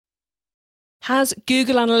Has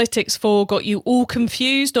Google Analytics 4 got you all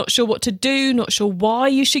confused, not sure what to do, not sure why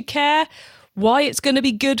you should care, why it's going to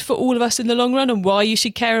be good for all of us in the long run and why you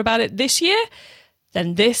should care about it this year?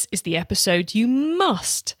 Then this is the episode you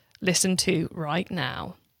must listen to right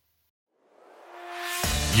now.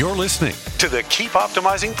 You're listening to the Keep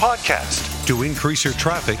Optimizing podcast to increase your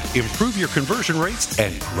traffic, improve your conversion rates,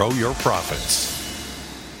 and grow your profits.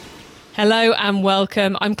 Hello and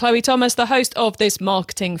welcome. I'm Chloe Thomas, the host of this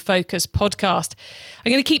Marketing Focus podcast.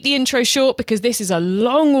 I'm going to keep the intro short because this is a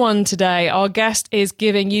long one today. Our guest is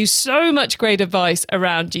giving you so much great advice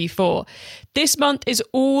around G4. This month is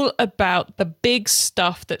all about the big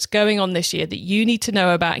stuff that's going on this year that you need to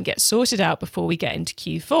know about and get sorted out before we get into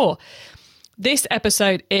Q4. This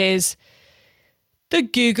episode is the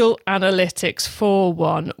Google Analytics 4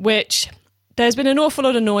 one, which there's been an awful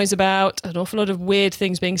lot of noise about, an awful lot of weird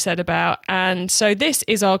things being said about, and so this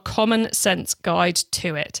is our common sense guide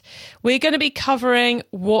to it. We're going to be covering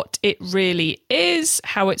what it really is,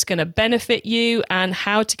 how it's going to benefit you, and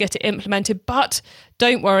how to get it implemented, but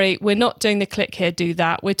don't worry, we're not doing the click here, do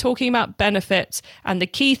that. We're talking about benefits and the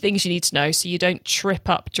key things you need to know so you don't trip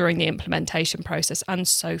up during the implementation process and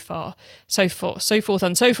so forth.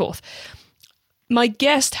 My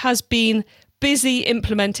guest has been busy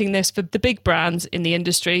implementing this for the big brands in the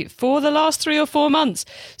industry for the last 3 or 4 months.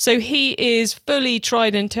 So he is fully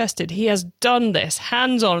tried and tested. He has done this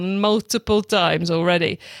hands-on multiple times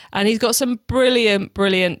already. And he's got some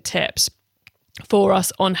brilliant tips for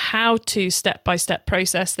us on how to step-by-step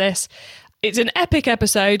process this. It's an epic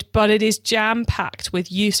episode, but it is jam-packed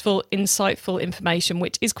with useful, insightful information,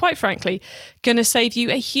 which is quite frankly going to save you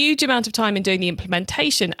a huge amount of time in doing the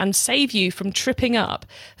implementation and save you from tripping up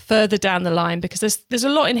further down the line, because there's a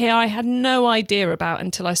lot in here I had no idea about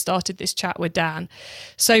until I started this chat with Dan.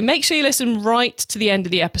 So make sure you listen right to the end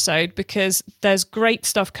of the episode, because there's great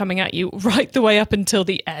stuff coming at you right the way up until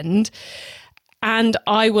the end. And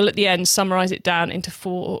I will at the end summarize it down into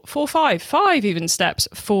five even steps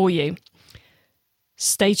for you.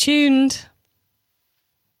 Stay tuned.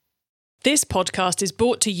 This podcast is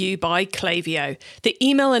brought to you by Klaviyo, the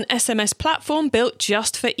email and SMS platform built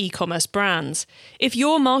just for e-commerce brands. If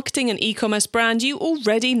you're marketing an e-commerce brand, you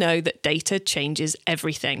already know that data changes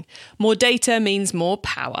everything. More data means more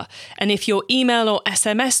power. And if your email or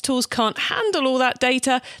SMS tools can't handle all that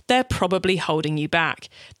data, they're probably holding you back.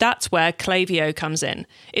 That's where Klaviyo comes in.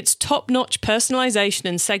 Its top-notch personalization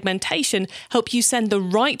and segmentation help you send the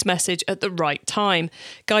right message at the right time,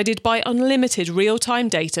 guided by unlimited real-time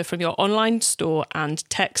data from your online store and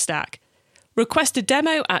tech stack. Request a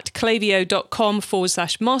demo at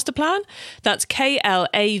klaviyo.com/masterplan. That's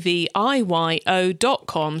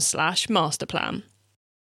KLAVIYO.com/masterplan.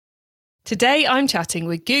 Today I'm chatting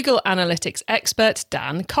with Google Analytics expert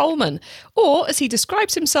Dan Coleman, or as he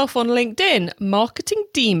describes himself on LinkedIn, marketing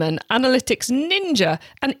demon, analytics ninja,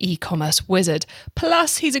 and e-commerce wizard.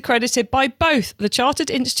 Plus, he's accredited by both the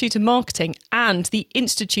Chartered Institute of Marketing and the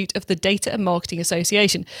Institute of the Data and Marketing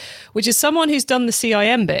Association, which as someone who's done the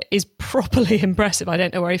CIM bit is properly impressive. I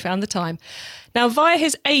don't know where he found the time. Now, via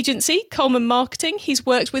his agency, Coleman Marketing, he's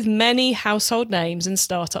worked with many household names and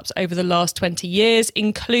startups over the last 20 years,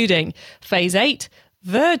 including Phase 8,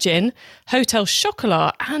 Virgin, Hotel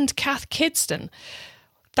Chocolat, and Cath Kidston.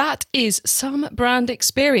 That is some brand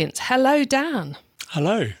experience. Hello, Dan.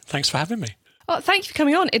 Hello. Thanks for having me. Oh, thank you for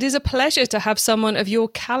coming on. It is a pleasure to have someone of your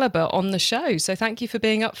calibre on the show. So thank you for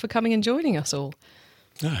being up for coming and joining us all.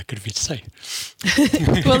 Good of you to say.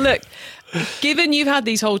 Well, look, given you've had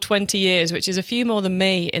these whole 20 years, which is a few more than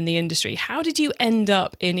me in the industry, how did you end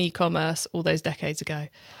up in e-commerce all those decades ago?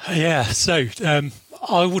 So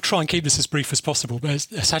I will try and keep this as brief as possible, but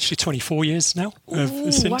it's actually 24 years now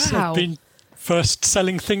since I've been first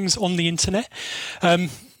selling things on the internet.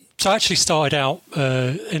 So I actually started out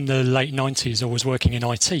in the late 90s. I was working in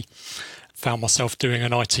IT. Found myself doing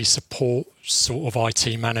an IT support sort of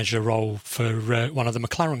IT manager role for one of the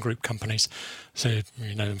McLaren Group companies. So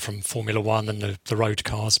you know them from Formula One and the road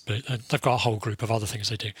cars, but they've got a whole group of other things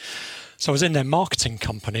they do. So I was in their marketing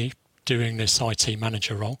company doing this IT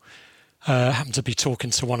manager role. Happened to be talking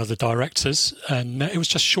to one of the directors, and it was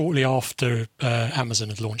just shortly after Amazon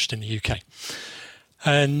had launched in the UK.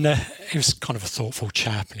 And he was kind of a thoughtful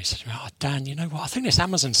chap, and he said, Dan, you know what, I think this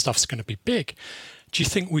Amazon stuff's going to be big. Do you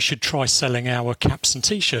think we should try selling our caps and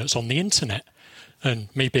T-shirts on the internet? And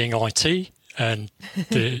me being IT and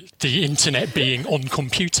the internet being on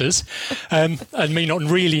computers, and me not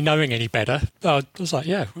really knowing any better, I was like,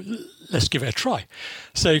 yeah, let's give it a try.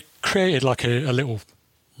 So created like a little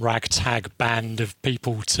ragtag band of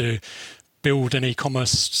people to build an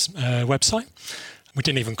e-commerce website. We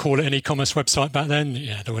didn't even call it an e-commerce website back then.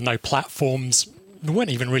 There were no platforms. There weren't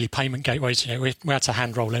even really payment gateways. We had to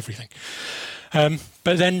hand roll everything.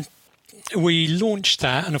 But then we launched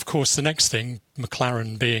that, and of course the next thing,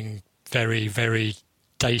 McLaren being very, very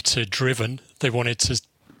data driven, they wanted to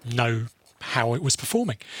know how it was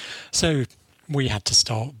performing. So we had to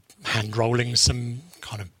start hand rolling some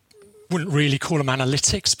kind of, wouldn't really call them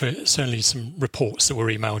analytics, but certainly some reports that were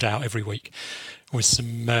emailed out every week with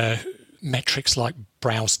some metrics like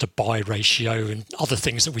browse to buy ratio and other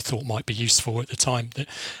things that we thought might be useful at the time that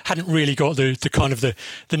hadn't really got the kind of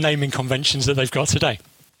the naming conventions that they've got today.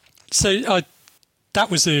 So that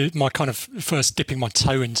was my kind of first dipping my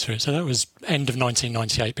toe into it. So that was end of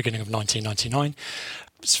 1998, beginning of 1999.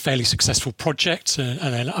 It's a fairly successful project, and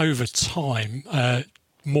then over time,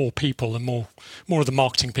 more people and more of the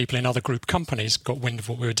marketing people in other group companies got wind of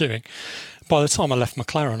what we were doing. By the time I left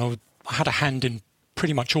McLaren, I had a hand in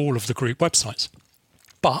pretty much all of the group websites,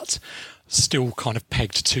 but still kind of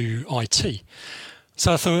pegged to IT.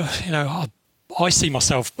 So I thought, I see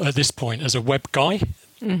myself at this point as a web guy.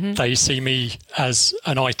 Mm-hmm. They see me as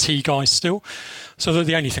an IT guy still. So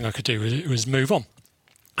the only thing I could do was move on.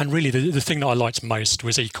 And really the thing that I liked most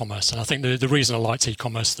was e-commerce. And I think the reason I liked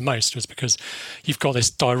e-commerce the most was because you've got this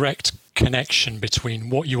direct connection between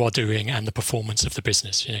what you are doing and the performance of the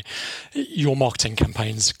business. Your marketing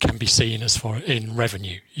campaigns can be seen as far in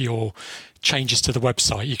revenue. Your changes to the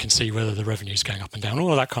website, you can see whether the revenue is going up and down. All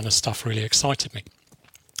of that kind of stuff really excited me.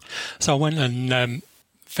 So I went and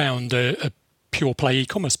found a pure play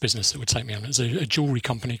e-commerce business that would take me on. It was a jewellery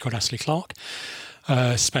company called Astley Clark.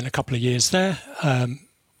 Spent a couple of years there.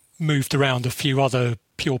 Moved around a few other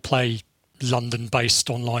pure play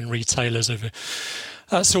London-based online retailers over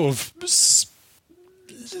that sort of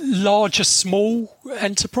larger small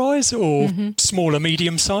enterprise or smaller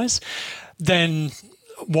medium size. Then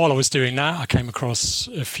while I was doing that, I came across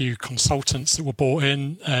a few consultants that were brought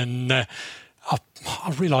in, and I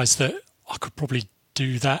realised that I could probably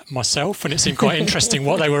do that myself, and it seemed quite interesting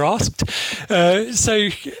what they were asked. So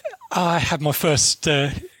I had my first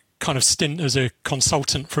kind of stint as a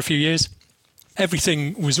consultant for a few years.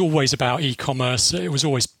 Everything was always about e-commerce. It was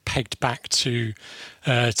always pegged back to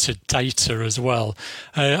data as well.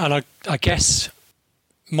 And I guess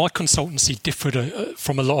my consultancy differed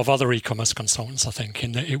from a lot of other e-commerce consultants, I think,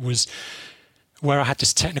 in that it was where I had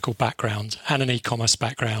this technical background and an e-commerce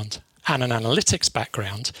background and an analytics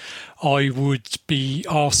background. I would be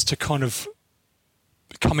asked to kind of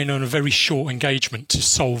come in on a very short engagement to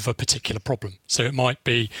solve a particular problem. So it might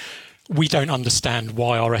be, we don't understand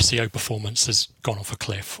why our SEO performance has gone off a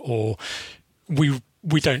cliff, or we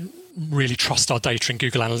don't really trust our data in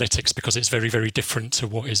Google Analytics because it's very, very different to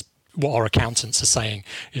what our accountants are saying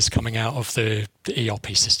is coming out of the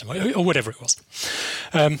ERP system, or whatever it was.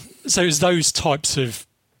 So it was those types of,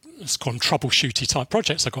 let's call them troubleshooty type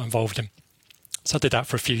projects I got involved in. So I did that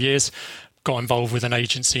for a few years. Got involved with an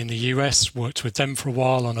agency in the US, worked with them for a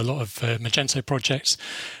while on a lot of Magento projects,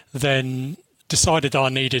 then decided I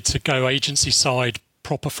needed to go agency side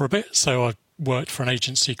proper for a bit. So I worked for an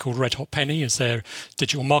agency called Red Hot Penny as their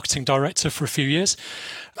digital marketing director for a few years,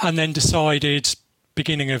 and then decided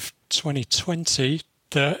beginning of 2020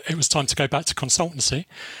 that it was time to go back to consultancy.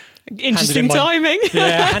 Interesting timing.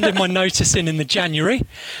 Handed my notice in the January,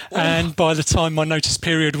 and by the time my notice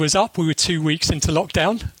period was up, we were 2 weeks into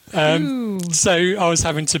lockdown. So I was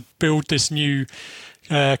having to build this new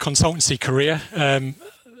consultancy career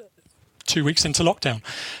 2 weeks into lockdown.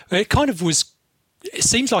 It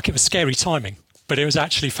seems like it was scary timing, but it was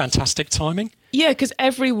actually fantastic timing. Yeah, because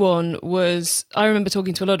everyone was, I remember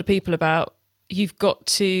talking to a lot of people about, you've got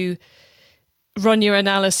to run your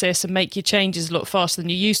analysis and make your changes a lot faster than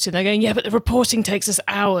you used to. And they're going, yeah, but the reporting takes us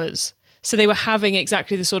hours. So they were having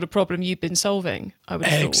exactly the sort of problem you've been solving, I would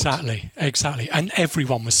have thought. Exactly. And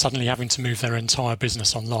everyone was suddenly having to move their entire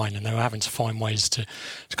business online, and they were having to find ways to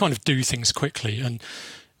kind of do things quickly. And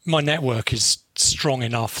my network is strong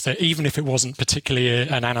enough that even if it wasn't particularly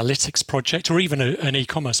an analytics project or even an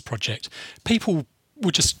e-commerce project, people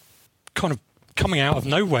were just kind of coming out of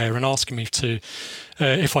nowhere and asking me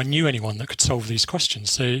if I knew anyone that could solve these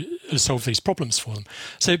questions, solve these problems for them.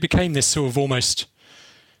 So it became this sort of almost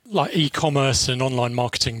like e-commerce and online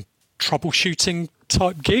marketing troubleshooting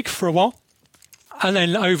type gig for a while. And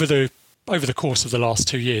then over the course of the last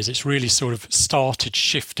 2 years, it's really sort of started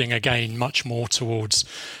shifting again much more towards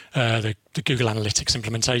the Google Analytics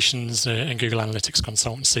implementations and Google Analytics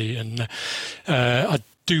consultancy. And I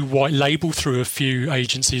do white label through a few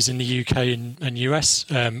agencies in the UK and US,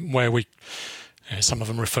 where we, some of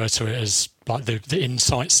them refer to it as like the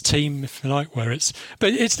insights team, if you like,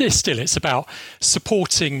 it's about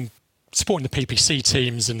supporting supporting the PPC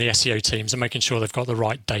teams and the SEO teams and making sure they've got the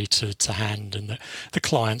right data to hand and that the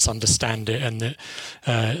clients understand it and that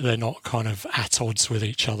they're not kind of at odds with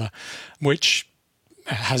each other, which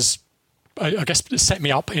has, I guess, set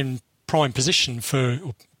me up in prime position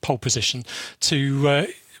or pole position to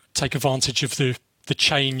take advantage of the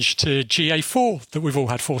change to GA4 that we've all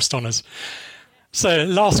had forced on us. So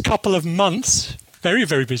last couple of months, very,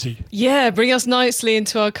 very busy. Yeah, bring us nicely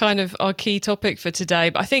into our key topic for today.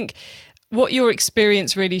 But I think what your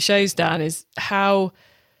experience really shows, Dan, is how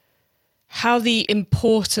the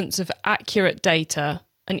importance of accurate data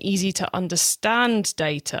and easy to understand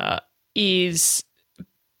data is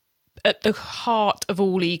at the heart of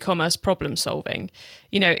all e-commerce problem solving.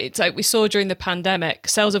 You know, it's like we saw during the pandemic,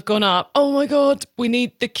 sales have gone up. Oh my God, we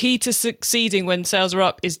need the key to succeeding when sales are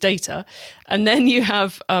up is data. And then you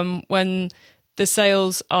have when the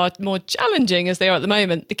sales are more challenging as they are at the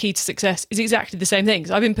moment, the key to success is exactly the same things.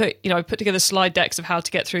 I put together slide decks of how to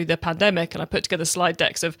get through the pandemic, and I put together slide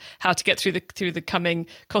decks of how to get through the coming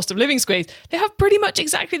cost of living squeeze. They have pretty much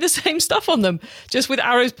exactly the same stuff on them, just with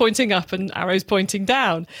arrows pointing up and arrows pointing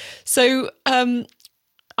down. So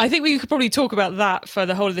I think we could probably talk about that for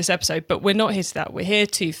the whole of this episode, but we're not here to that. We're here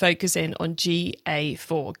to focus in on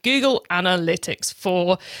GA4, Google Analytics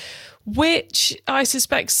 4, which I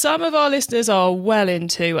suspect some of our listeners are well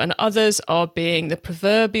into and others are being the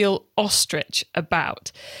proverbial ostrich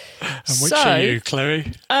about. And which are you,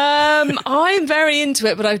 Chloe? I'm very into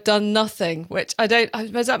it, but I've done nothing, which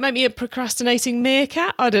does that make me a procrastinating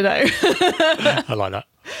meerkat? I don't know. I like that.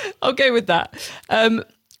 I'll go with that.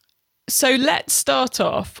 So let's start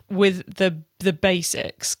off with the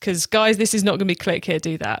basics, because guys, this is not going to be click here,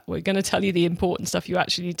 do that. We're going to tell you the important stuff you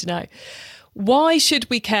actually need to know. Why should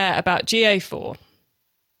we care about GA4?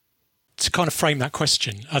 To kind of frame that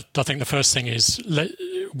question, I think the first thing is,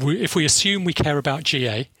 if we assume we care about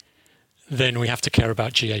GA, then we have to care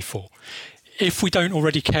about GA4. If we don't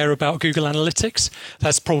already care about Google Analytics,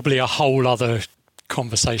 that's probably a whole other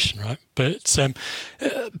conversation, right? But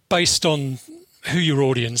based on who your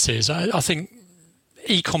audience is, I think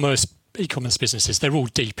e-commerce businesses, they're all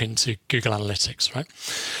deep into Google Analytics, right?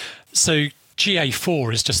 So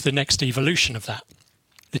GA4 is just the next evolution of that.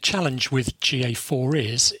 The challenge with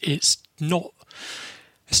GA4 is it's not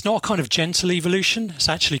a kind of gentle evolution. It's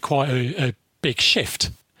actually quite a big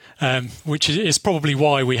shift, which is probably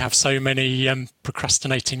why we have so many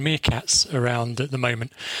procrastinating meerkats around at the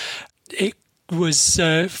moment. It was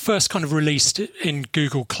first kind of released in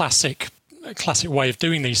Google Classic way of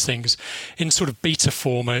doing these things in sort of beta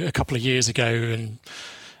form a couple of years ago, and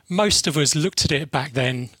most of us looked at it back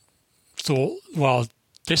then, thought, well,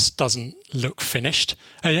 this doesn't look finished.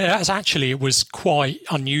 It was quite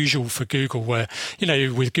unusual for Google, where, you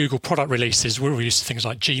know, with Google product releases, we're used to things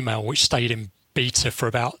like Gmail, which stayed in beta for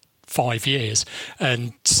about 5 years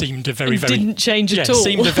and seemed a very didn't change at all.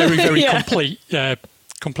 Seemed a very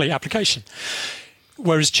complete application.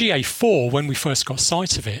 Whereas GA4, when we first got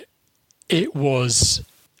sight of it, it was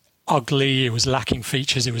ugly, it was lacking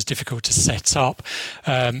features, it was difficult to set up.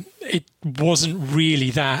 It wasn't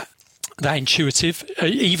really that intuitive,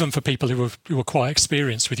 even for people who were quite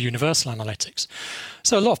experienced with Universal Analytics.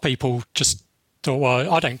 So a lot of people just thought,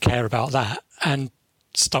 well, I don't care about that, and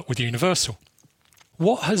stuck with Universal.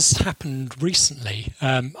 What has happened recently,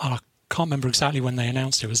 I can't remember exactly when they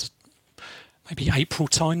announced it, was maybe April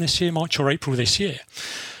time this year, March or April this year.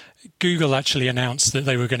 Google actually announced that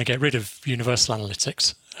they were going to get rid of Universal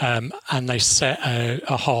Analytics, and they set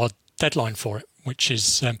a hard deadline for it, which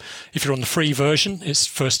is, if you're on the free version, it's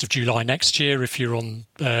 1st of July next year. If you're on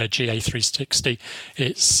GA360,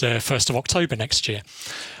 it's 1st of October next year.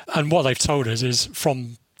 And what they've told us is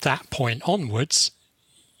from that point onwards,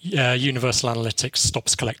 Universal Analytics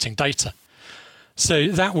stops collecting data. So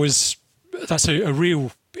that's a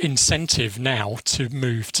real incentive now to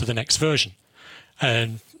move to the next version.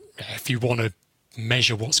 And if you want to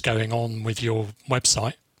measure what's going on with your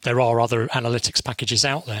website, there are other analytics packages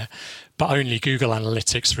out there, but only Google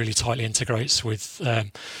Analytics really tightly integrates with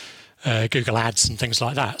Google Ads and things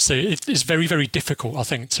like that. So it's very, very difficult, I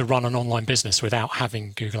think, to run an online business without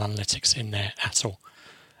having Google Analytics in there at all.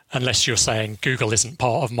 Unless you're saying Google isn't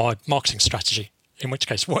part of my marketing strategy, in which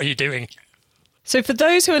case, what are you doing? So for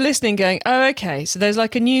those who are listening going, oh, okay, so there's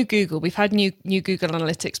like a new Google. We've had new Google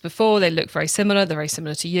Analytics before. They look very similar. They're very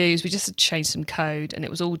similar to use. We just changed some code and it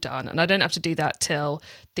was all done. And I don't have to do that till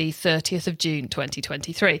the 30th of June,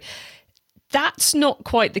 2023. That's not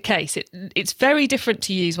quite the case. It's very different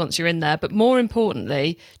to use once you're in there. But more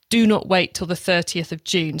importantly, do not wait till the 30th of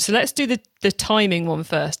June. So let's do the timing one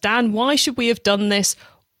first. Dan, why should we have done this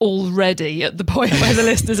already at the point where the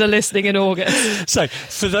listeners are listening in August. So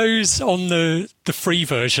for those on the free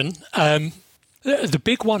version, the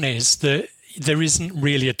big one is that there isn't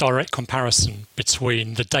really a direct comparison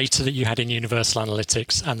between the data that you had in Universal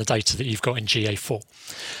Analytics and the data that you've got in GA4.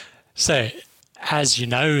 So as you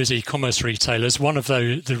know, as e-commerce retailers, one of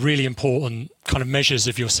the really important kind of measures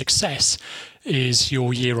of your success is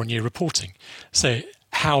your year-on-year reporting. So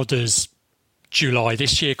how does July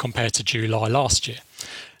this year compare to July last year?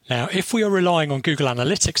 Now, if we are relying on Google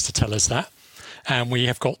Analytics to tell us that, and we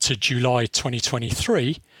have got to July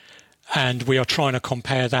 2023, and we are trying to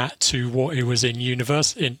compare that to what it was in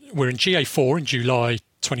we're in GA4 in July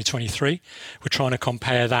 2023. We're trying to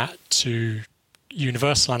compare that to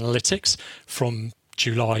Universal Analytics from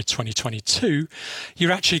July 2022.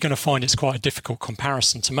 You're actually going to find it's quite a difficult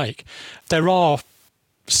comparison to make. There are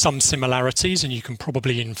some similarities, and you can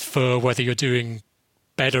probably infer whether you're doing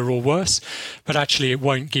better or worse, but actually it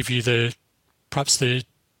won't give you perhaps the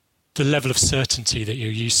level of certainty that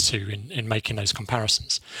you're used to in making those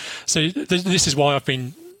comparisons. So this is why I've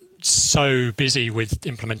been so busy with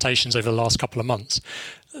implementations over the last couple of months.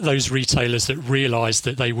 Those retailers that realised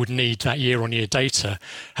that they would need that year-on-year data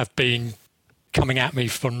have been coming at me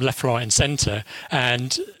from left, right and centre,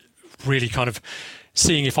 and really kind of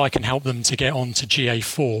seeing if I can help them to get on to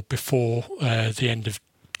GA4 before the end of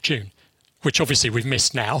June, which obviously we've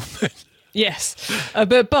missed now. Yes,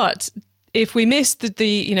 but if we missed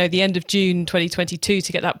the end of June 2022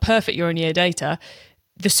 to get that perfect year-on-year data,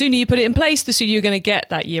 the sooner you put it in place, the sooner you're going to get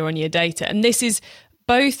that year-on-year data. And this is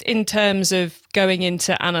both in terms of going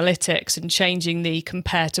into analytics and changing the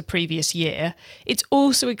compare to previous year. It's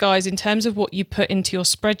also, guys, in terms of what you put into your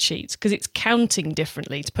spreadsheets, because it's counting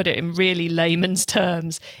differently, to put it in really layman's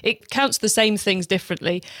terms. It counts the same things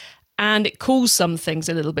differently, and it calls some things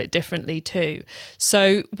a little bit differently too.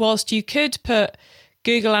 So whilst you could put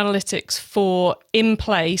Google Analytics 4 in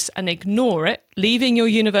place and ignore it, leaving your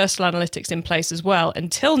Universal Analytics in place as well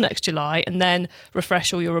until next July, and then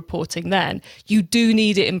refresh all your reporting then, you do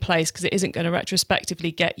need it in place because it isn't going to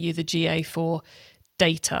retrospectively get you the GA4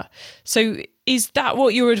 data. So is that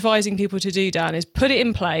what you're advising people to do, Dan, is put it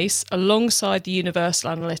in place alongside the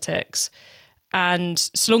Universal Analytics, and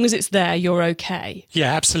so long as it's there, you're okay?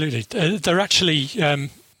 Yeah, absolutely. They're actually...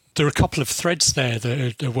 There are a couple of threads there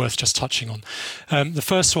that are worth just touching on. The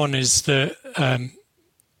first one is that,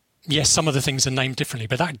 yes, some of the things are named differently,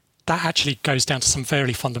 but that actually goes down to some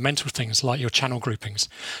fairly fundamental things like your channel groupings.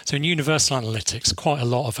 So in Universal Analytics, quite a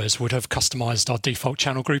lot of us would have customized our default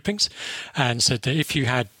channel groupings and said that if you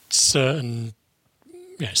had certain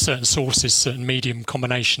sources, certain medium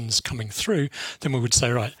combinations coming through, then we would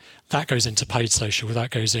say, right, that goes into paid social,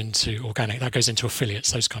 that goes into organic, that goes into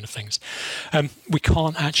affiliates, those kind of things. We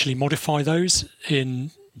can't actually modify those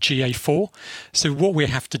in GA4. So what we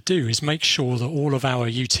have to do is make sure that all of our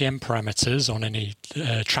UTM parameters on any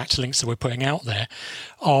tracked links that we're putting out there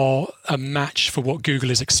are a match for what Google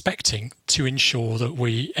is expecting to ensure that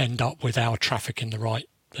we end up with our traffic in the right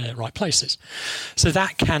places. So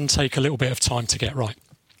that can take a little bit of time to get right.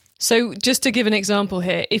 So just to give an example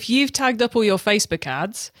here, if you've tagged up all your Facebook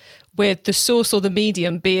ads with the source or the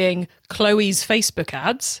medium being Chloe's Facebook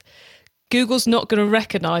ads, Google's not going to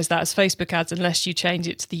recognise that as Facebook ads unless you change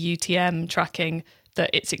it to the UTM tracking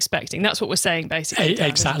that it's expecting. That's what we're saying, basically.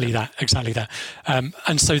 Exactly that.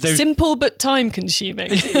 And so simple but time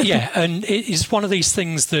consuming. Yeah, and it is one of these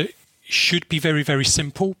things that should be very, very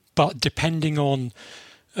simple, but depending on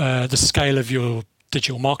the scale of your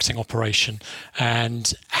digital marketing operation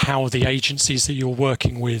and how the agencies that you're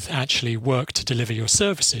working with actually work to deliver your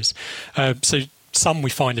services. So some we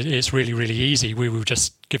find it's really, really easy. We will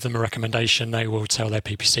just give them a recommendation. They will tell their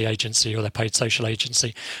PPC agency or their paid social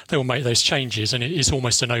agency. They will make those changes, and it is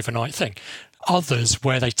almost an overnight thing. Others,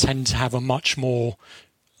 where they tend to have a much more,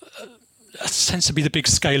 tends to be the big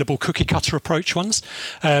scalable cookie cutter approach ones.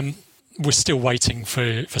 We're still waiting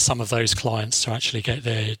for some of those clients to actually get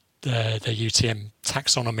their UTM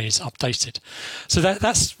taxonomies updated. So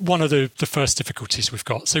that's one of the first difficulties we've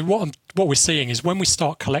got. So what we're seeing is when we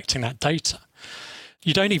start collecting that data,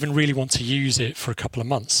 you don't even really want to use it for a couple of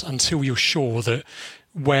months until you're sure that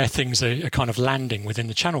where things are kind of landing within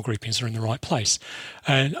the channel groupings are in the right place.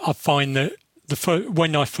 And I find that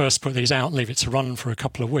when I first put these out and leave it to run for a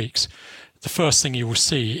couple of weeks, the first thing you will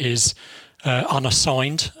see is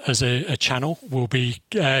unassigned as a channel will be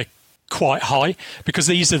quite high, because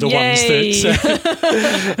these are the ones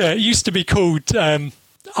that used to be called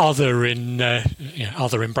other in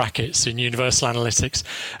brackets in Universal Analytics,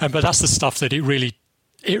 but that's the stuff that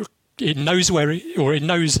it knows it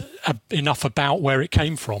knows enough about where it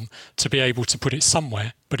came from to be able to put it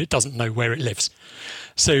somewhere, but it doesn't know where it lives.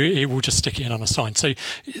 So it will just stick it in unassigned. So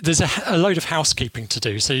there's a load of housekeeping to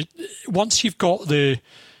do. So once you've got the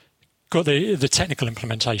technical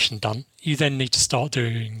implementation done, you then need to start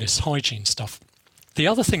doing this hygiene stuff. The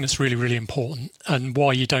other thing that's really, really important, and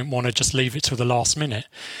why you don't want to just leave it till the last minute,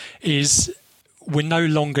 is we're no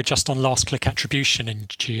longer just on last click attribution in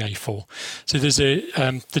GA4. So there's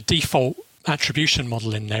the default attribution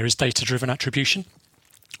model in there is data-driven attribution,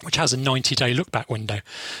 which has a 90-day look-back window.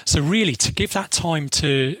 So really, to give that time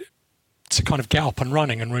to kind of get up and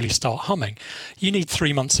running and really start humming, you need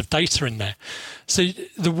 3 months of data in there. So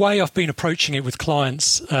the way I've been approaching it with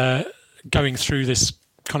clients, going through this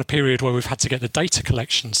kind of period where we've had to get the data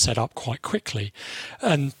collection set up quite quickly,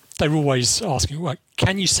 and they're always asking, well,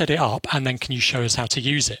 can you set it up and then can you show us how to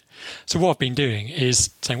use it? So what I've been doing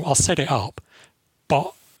is saying, well, I'll set it up,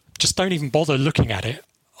 but just don't even bother looking at it.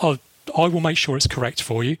 I will make sure it's correct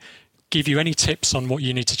for you, give you any tips on what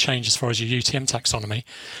you need to change as far as your UTM taxonomy,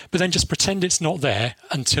 but then just pretend it's not there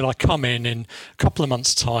until I come in a couple of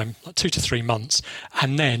months' time, like 2 to 3 months,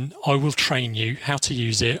 and then I will train you how to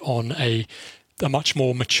use it on a much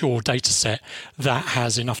more mature data set that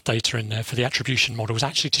has enough data in there for the attribution models,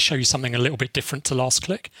 actually to show you something a little bit different to last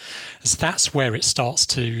click. So that's where it starts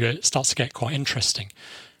to get quite interesting.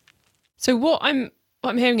 So what I'm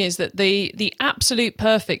hearing is that the absolute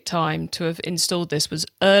perfect time to have installed this was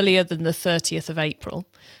earlier than the 30th of April.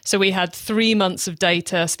 So we had 3 months of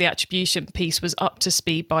data, so the attribution piece was up to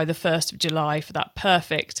speed by the 1st of July for that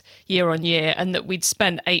perfect year on year, and that we'd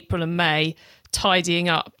spent April and May tidying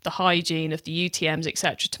up the hygiene of the UTMs,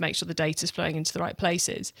 etc., to make sure the data is flowing into the right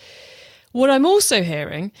places. What I'm also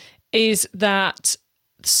hearing is that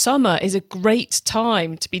summer is a great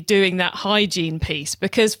time to be doing that hygiene piece,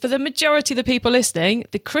 because for the majority of the people listening,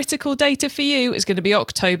 the critical data for you is going to be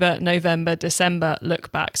October, November, December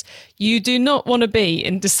lookbacks. You do not want to be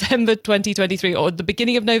in December 2023 or the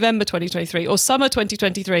beginning of November 2023 or summer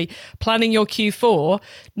 2023 planning your Q4,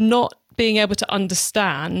 not being able to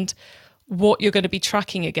understand what you're going to be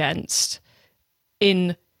tracking against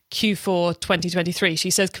in Q4 2023. She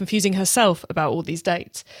says confusing herself about all these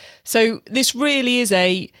dates. So this really is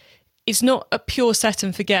it's not a pure set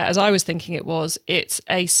and forget as I was thinking it was. It's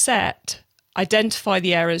a set, identify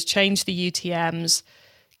the errors, change the UTMs,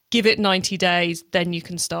 give it 90 days, then you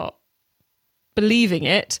can start believing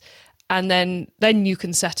it, and then you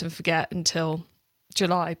can set and forget until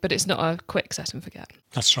July. But it's not a quick set and forget.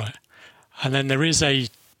 That's right. And then there is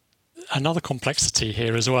another complexity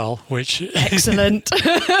here as well, which excellent.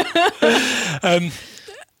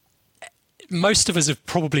 Most of us have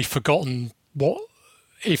probably forgotten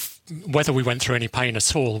whether we went through any pain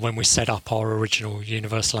at all when we set up our original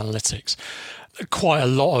Universal Analytics. Quite a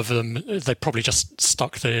lot of them, they probably just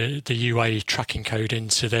stuck the UA tracking code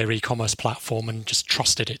into their e-commerce platform and just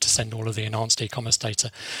trusted it to send all of the enhanced e-commerce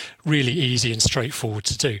data. Really easy and straightforward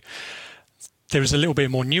to do. There is a little bit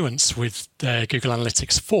more nuance with Google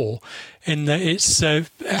Analytics 4 in that it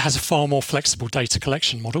has a far more flexible data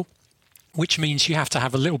collection model, which means you have to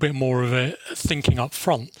have a little bit more of a thinking up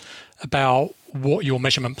front about what your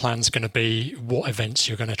measurement plan is going to be, what events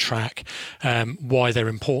you're going to track, why they're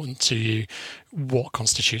important to you, what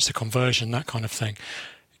constitutes a conversion, that kind of thing.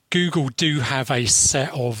 Google do have a set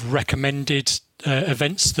of recommended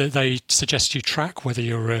events that they suggest you track, whether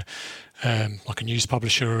you're like a news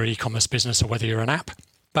publisher or e-commerce business, or whether you're an app.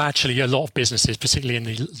 But actually, a lot of businesses, particularly in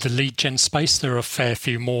the lead gen space, there are a fair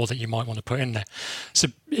few more that you might want to put in there. So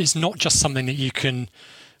it's not just something that you can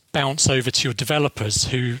bounce over to your developers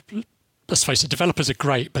who, let's face it, developers are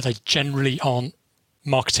great, but they generally aren't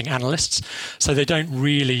marketing analysts. So they don't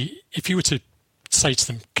really, if you were to say to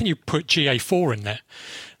them, can you put GA4 in there?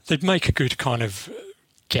 They'd make a good kind of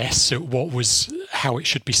guess at how it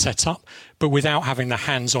should be set up, but without having the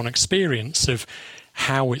hands-on experience of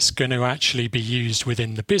how it's going to actually be used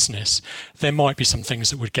within the business, there might be some things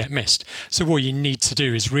that would get missed. So what you need to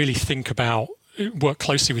do is really work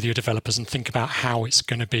closely with your developers and think about how it's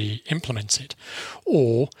going to be implemented.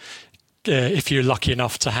 Or if you're lucky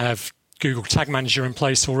enough to have Google Tag Manager in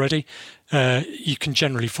place already, you can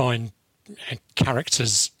generally find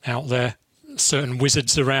characters out there, certain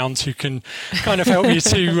wizards around who can kind of help you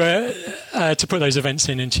to put those events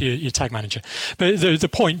into your tag manager. But the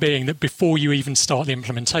point being that before you even start the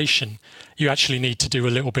implementation, you actually need to do a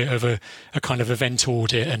little bit of a kind of event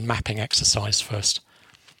audit and mapping exercise first.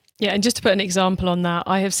 Yeah, and just to put an example on that,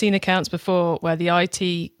 I have seen accounts before where the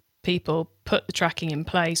IT people put the tracking in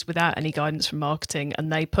place without any guidance from marketing,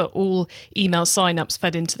 and they put all email signups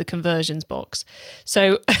fed into the conversions box.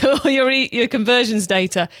 So your conversions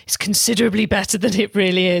data is considerably better than it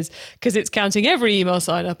really is, because it's counting every email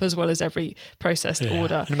sign up as well as every processed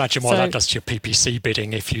order. And imagine what that does to your PPC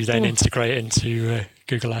bidding if you then integrate it into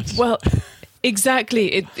Google Ads. Well,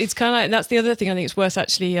 exactly. It's kind of like, and that's the other thing I think it's worth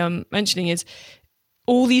actually mentioning is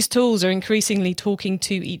all these tools are increasingly talking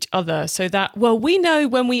to each other, so that, well, we know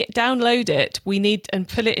when we download it, we need and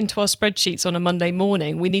put it into our spreadsheets on a Monday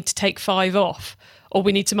morning, we need to take 5 off, or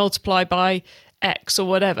we need to multiply by X or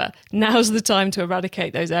whatever. Now's the time to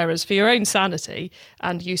eradicate those errors for your own sanity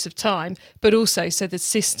and use of time, but also so the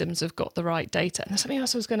systems have got the right data. And there's something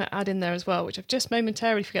else I was going to add in there as well, which I've just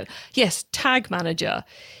momentarily forgotten. Yes, Tag Manager.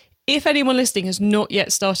 If anyone listening has not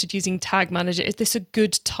yet started using Tag Manager, is this a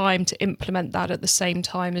good time to implement that at the same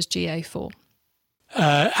time as GA4?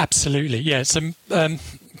 Absolutely, yeah. So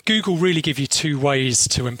Google really give you 2 ways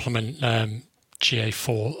to implement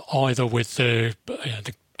GA4, either with the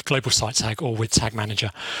global site tag or with Tag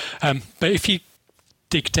Manager. But if you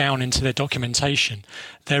dig down into their documentation,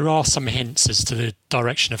 there are some hints as to the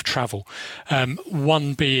direction of travel.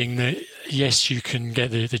 One being that, yes, you can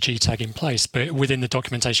get the G tag in place, but within the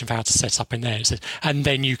documentation for how to set up in there, it says, and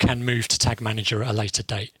then you can move to Tag Manager at a later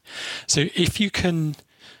date. So if you can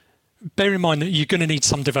bear in mind that you're going to need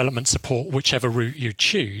some development support, whichever route you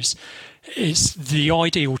choose, it's the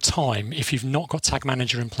ideal time, if you've not got Tag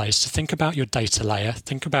Manager in place, to think about your data layer,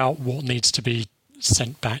 think about what needs to be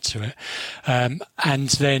sent back to it, and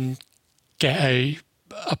then get a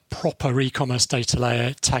proper e-commerce data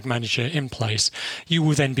layer Tag Manager in place. You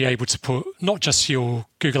will then be able to put not just your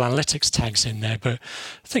Google Analytics tags in there, but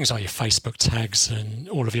things like your Facebook tags and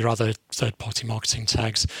all of your other third-party marketing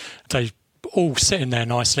tags. They all sit in there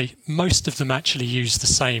nicely. Most of them actually use the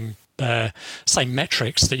same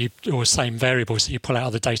metrics or same variables that you pull out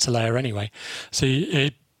of the data layer anyway. So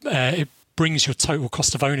it brings your total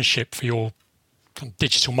cost of ownership for your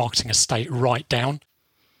digital marketing estate right down.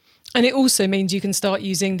 And it also means you can start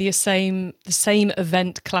using the same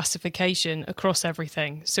event classification across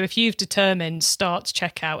everything. So if you've determined start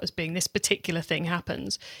checkout as being this particular thing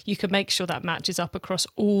happens, you can make sure that matches up across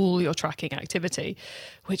all your tracking activity,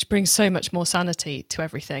 which brings so much more sanity to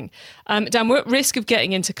everything. Dan, we're at risk of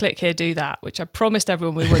getting into click here, do that, which I promised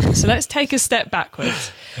everyone we wouldn't. So let's take a step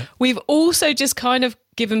backwards. We've also just kind of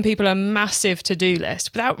given people a massive to-do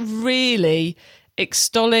list without really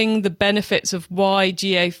extolling the benefits of why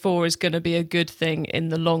GA4 is going to be a good thing in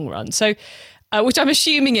the long run. So, which I'm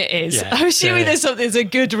assuming it is. Yeah, I'm assuming there's a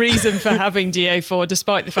good reason for having GA4,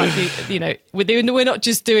 despite the fact that, we're not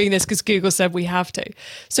just doing this because Google said we have to.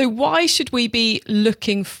 So why should we be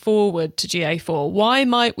looking forward to GA4? Why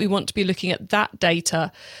might we want to be looking at that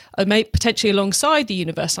data, potentially alongside the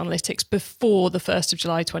Universal Analytics, before the 1st of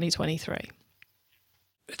July 2023?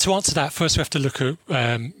 To answer that, first we have to look at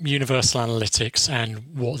Universal Analytics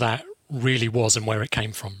and what that really was and where it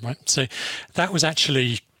came from, right? So that was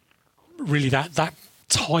actually really that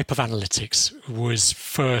type of analytics was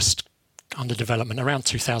first under development around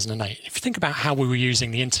 2008. If you think about how we were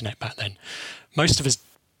using the internet back then, most of us,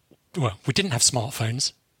 we didn't have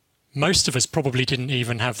smartphones. Most of us probably didn't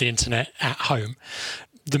even have the internet at home.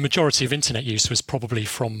 The majority of internet use was probably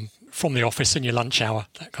from the office in your lunch hour,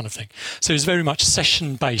 that kind of thing. So it was very much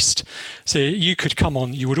session-based. So you could come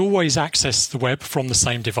on, you would always access the web from the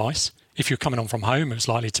same device. If you're coming on from home, it was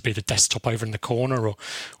likely to be the desktop over in the corner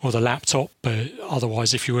or the laptop. But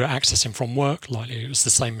otherwise, if you were accessing from work, likely it was the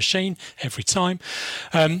same machine every time.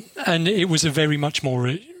 And it was a very much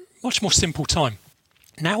more simple time.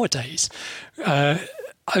 Nowadays,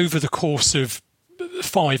 over the course of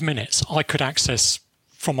 5 minutes, I could access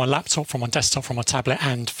from my laptop, from my desktop, from my tablet,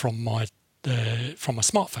 and from my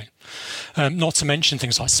smartphone. Not to mention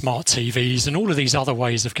things like smart TVs and all of these other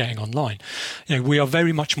ways of getting online. We are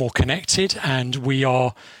very much more connected, and we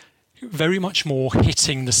are very much more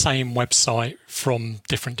hitting the same website from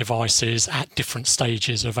different devices at different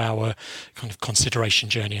stages of our kind of consideration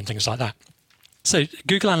journey and things like that. So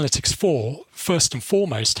Google Analytics 4, first and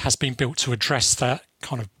foremost, has been built to address that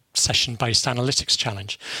kind of session-based analytics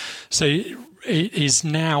challenge. So it is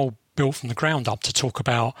now built from the ground up to talk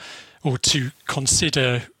about or to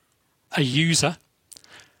consider a user,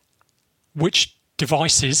 which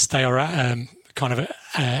devices they are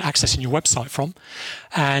accessing your website from,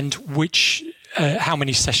 and which how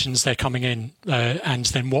many sessions they're coming in, and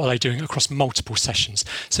then what are they doing across multiple sessions.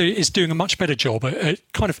 So it's doing a much better job at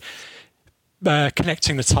kind of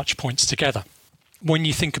connecting the touch points together. When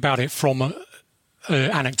you think about it from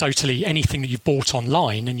anecdotally, anything that you've bought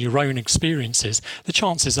online and your own experiences, the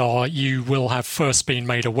chances are you will have first been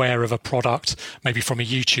made aware of a product, maybe from a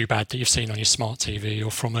YouTube ad that you've seen on your smart TV,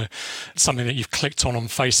 or from something that you've clicked on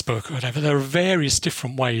Facebook or whatever. There are various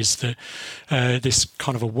different ways that this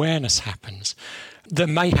kind of awareness happens that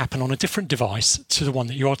may happen on a different device to the one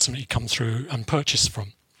that you ultimately come through and purchase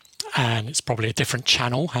from. And it's probably a different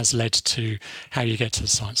channel has led to how you get to the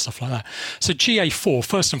site and stuff like that. So GA4,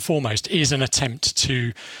 first and foremost, is an attempt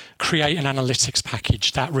to create an analytics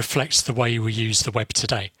package that reflects the way we use the web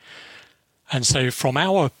today. And so from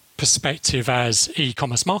our perspective as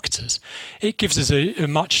e-commerce marketers, it gives us a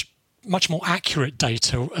much more accurate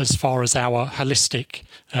data as far as our holistic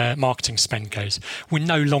marketing spend goes. We're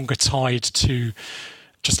no longer tied to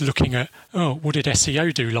just looking at, what did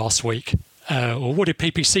SEO do last week? Or what did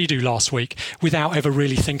PPC do last week, without ever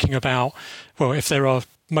really thinking about, well, if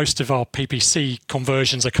most of our PPC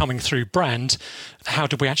conversions are coming through brand, how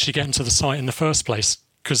did we actually get into the site in the first place?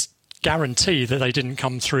 Because guarantee that they didn't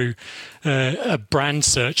come through a brand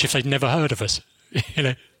search if they'd never heard of us.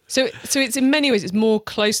 So it's in many ways, it's more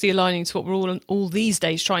closely aligning to what we're all these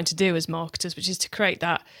days trying to do as marketers, which is to create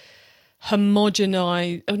that not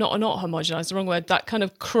homogenized, the wrong word, that kind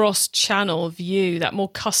of cross-channel view, that more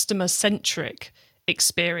customer-centric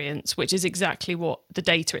experience, which is exactly what the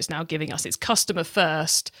data is now giving us. It's customer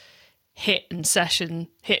first, hit and session,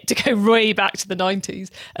 hit to go way back to the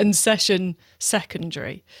 90s, and session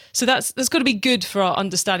secondary. So that's got to be good for our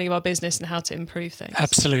understanding of our business and how to improve things.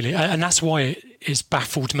 Absolutely. And that's why it's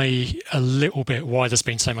baffled me a little bit why there's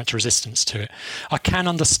been so much resistance to it. I can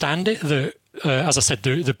understand it that, as I said,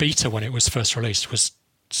 the beta when it was first released was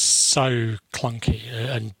so clunky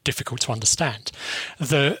and difficult to understand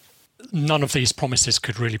that none of these promises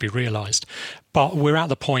could really be realised. But we're at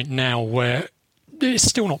the point now where it's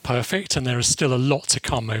still not perfect, and there is still a lot to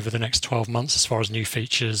come over the next 12 months as far as new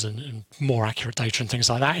features and more accurate data and things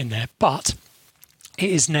like that in there. But it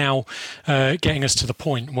is now getting us to the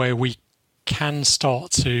point where we can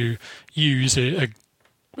start to use a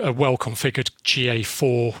well-configured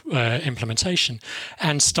GA4 implementation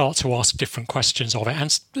and start to ask different questions of it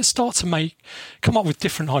and start to come up with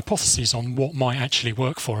different hypotheses on what might actually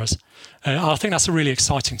work for us. I think that's a really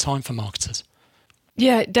exciting time for marketers.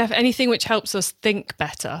 Yeah, anything which helps us think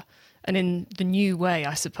better and in the new way,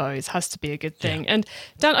 I suppose, has to be a good thing. Yeah. And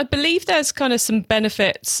Dan, I believe there's kind of some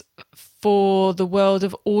benefits for the world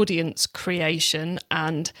of audience creation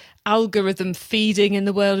and algorithm feeding in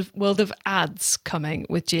the world of ads coming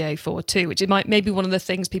with GA4 too, which it might maybe one of the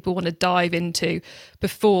things people want to dive into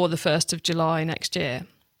before the 1st of July next year.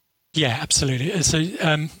 Yeah, absolutely. So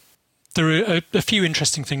there are a few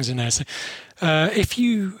interesting things in there. So if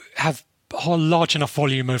you have a large enough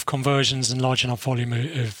volume of conversions and large enough volume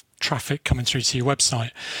of traffic coming through to your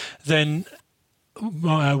website, then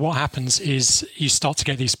what happens is you start to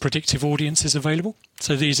get these predictive audiences available.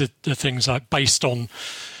 So these are the things like based on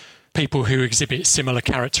people who exhibit similar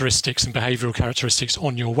characteristics and behavioural characteristics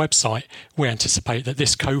on your website, we anticipate that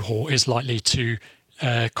this cohort is likely to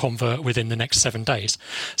convert within the next 7 days.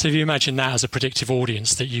 So if you imagine that as a predictive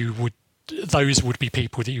audience, those would be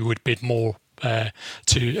people that you would bid more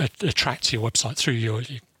to attract to your website through your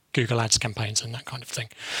Google Ads campaigns and that kind of thing.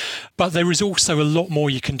 But there is also a lot more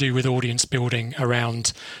you can do with audience building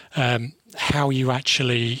around how you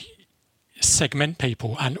actually segment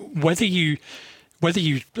people, and whether you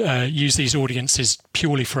use these audiences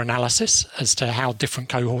purely for analysis as to how different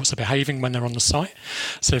cohorts are behaving when they're on the site.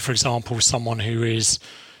 So, for example, someone who is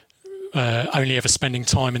only ever spending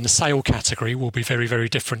time in the sale category will be very, very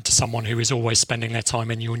different to someone who is always spending their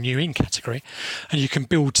time in your new in category. And you can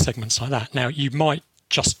build segments like that. Now, you might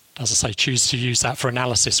just, as I say, choose to use that for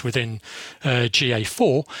analysis within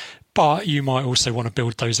GA4, but you might also want to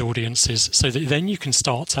build those audiences so that then you can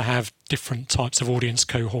start to have different types of audience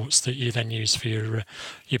cohorts that you then use for your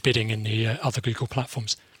bidding in the other Google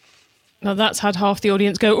platforms. Now that's had half the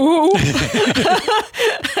audience go, ooh,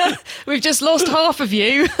 we've just lost half of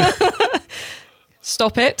you.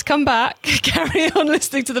 Stop it, come back, carry on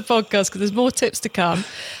listening to the podcast because there's more tips to come.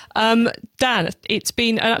 Dan, it's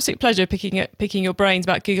been an absolute pleasure picking your brains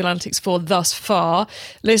about Google Analytics 4 thus far.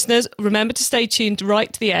 Listeners, remember to stay tuned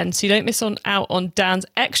right to the end so you don't miss out on Dan's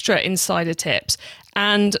extra insider tips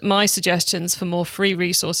and my suggestions for more free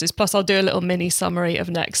resources. Plus, I'll do a little mini summary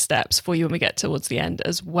of next steps for you when we get towards the end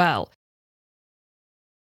as well.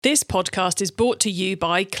 This podcast is brought to you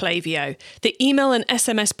by Klaviyo, the email and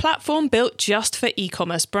SMS platform built just for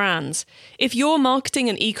e-commerce brands. If you're marketing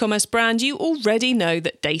an e-commerce brand, you already know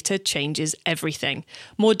that data changes everything.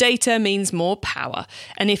 More data means more power.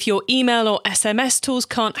 And if your email or SMS tools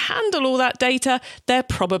can't handle all that data, they're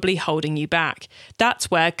probably holding you back. That's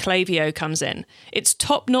where Klaviyo comes in. Its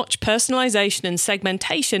top-notch personalization and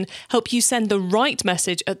segmentation help you send the right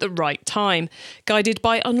message at the right time, guided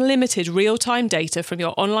by unlimited real-time data from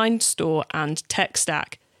your online store and tech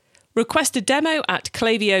stack. Request a demo at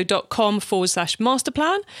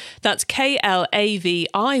klaviyo.com/masterplan. That's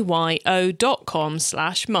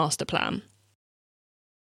KLAVIYO.com/masterplan.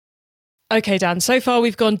 Okay, Dan, so far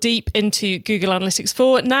we've gone deep into Google Analytics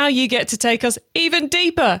 4. Now you get to take us even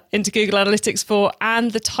deeper into Google Analytics 4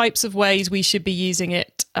 and the types of ways we should be using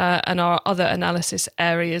it and our other analysis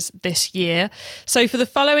areas this year. So for the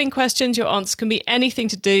following questions, your answers can be anything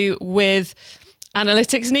to do with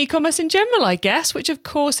analytics and e-commerce in general, I guess, which of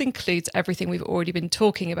course includes everything we've already been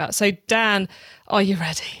talking about. So Dan, are you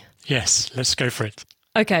ready? Yes, let's go for it.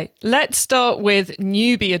 Okay, let's start with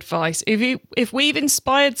newbie advice. If we've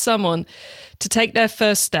inspired someone to take their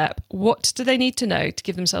first step, what do they need to know to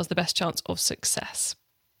give themselves the best chance of success?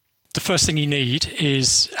 The first thing you need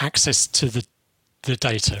is access to the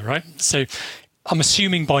data, right? So I'm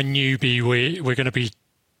assuming by newbie we're going to be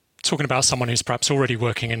talking about someone who's perhaps already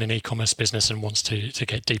working in an e-commerce business and wants to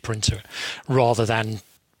get deeper into it, rather than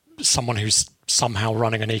someone who's somehow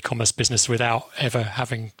running an e-commerce business without ever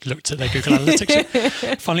having looked at their Google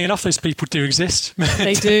Analytics. Funnily enough, those people do exist.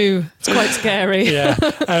 They do. It's quite scary. Yeah.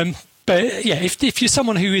 But yeah, if you're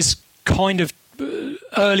someone who is kind of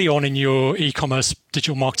early on in your e-commerce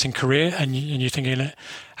digital marketing career and you're thinking,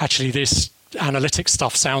 actually, this analytics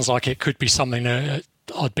stuff sounds like it could be something that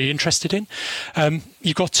I'd be interested in,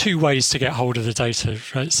 you've got two ways to get hold of the data,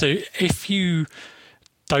 right? So if you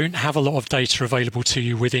don't have a lot of data available to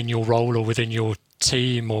you within your role or within your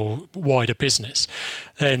team or wider business,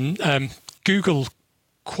 then Google,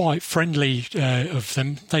 quite friendly of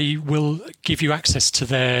them, they will give you access to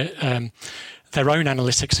their own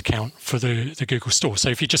analytics account for the Google store. So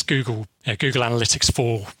if you just Google Google Analytics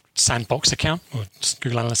 4 Sandbox account or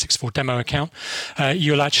Google Analytics 4 demo account,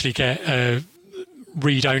 you'll actually get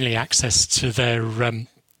read-only access to their own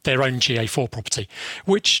GA4 property,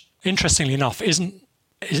 which, interestingly enough, isn't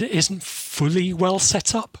fully well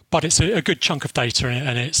set up, but it's a good chunk of data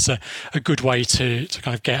and it's a good way to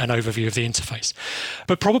kind of get an overview of the interface.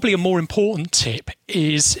 But probably a more important tip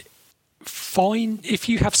is if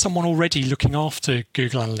you have someone already looking after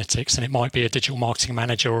Google Analytics, and it might be a digital marketing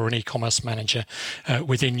manager or an e-commerce manager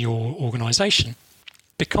within your organization,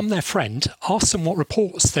 become their friend, ask them what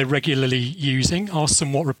reports they're regularly using, ask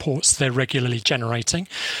them what reports they're regularly generating.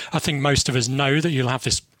 I think most of us know that you'll have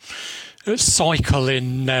this cycle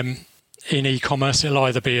in e-commerce. It'll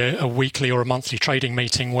either be a weekly or a monthly trading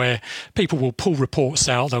meeting where people will pull reports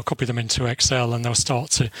out, they'll copy them into Excel, and they'll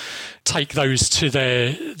start to take those to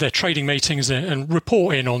their trading meetings and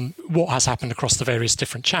report in on what has happened across the various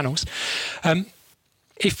different channels.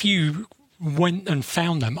 If you went and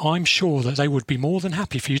found them, I'm sure that they would be more than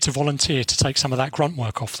happy for you to volunteer to take some of that grunt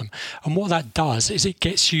work off them. And what that does is it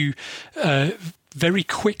gets you very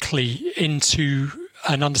quickly into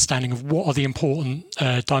an understanding of what are the important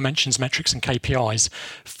dimensions, metrics and KPIs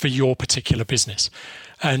for your particular business.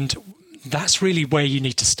 And that's really where you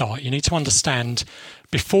need to start. You need to understand,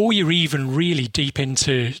 before you're even really deep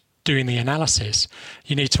into doing the analysis,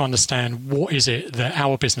 you need to understand what is it that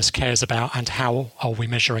our business cares about and how are we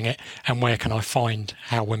measuring it and where can I find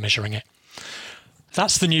how we're measuring it.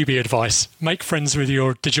 That's the newbie advice. Make friends with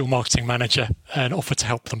your digital marketing manager and offer to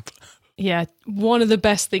help them. Yeah, one of the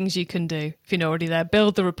best things you can do if you're not already there.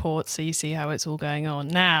 Build the report so you see how it's all going on.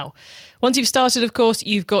 Now, once you've started, of course,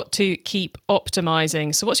 you've got to keep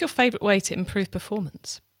optimizing. So what's your favourite way to improve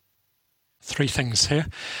performance? 3 things here.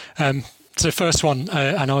 So the first one,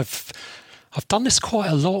 and I've done this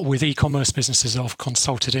quite a lot with e-commerce businesses that I've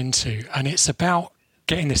consulted into, and it's about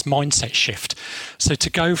getting this mindset shift. So to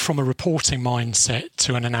go from a reporting mindset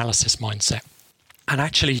to an analysis mindset. And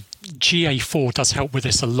actually, GA4 does help with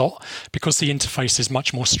this a lot because the interface is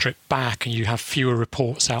much more stripped back and you have fewer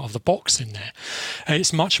reports out of the box in there.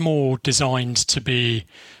 It's much more designed to be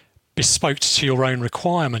bespoke to your own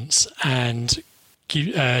requirements and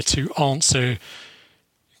to answer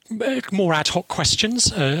more ad hoc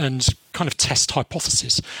questions and kind of test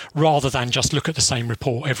hypotheses, rather than just look at the same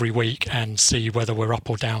report every week and see whether we're up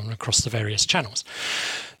or down across the various channels.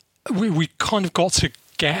 We kind of got to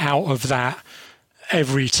get out of that.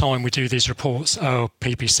 Every time we do these reports,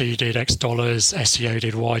 PPC did X dollars, SEO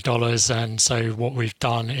did Y dollars, and so what we've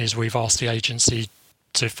done is we've asked the agency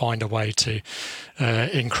to find a way to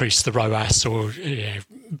increase the ROAS or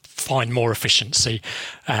find more efficiency,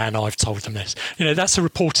 and I've told them this. That's a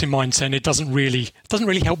reporting mindset, and it doesn't really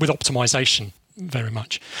help with optimization very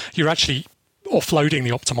much. You're actually offloading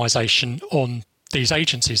the optimization on these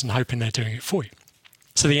agencies and hoping they're doing it for you.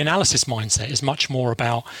 So the analysis mindset is much more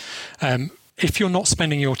about if you're not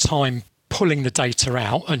spending your time pulling the data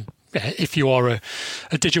out, and if you are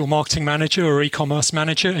a digital marketing manager or e-commerce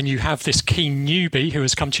manager and you have this keen newbie who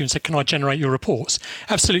has come to you and said, can I generate your reports?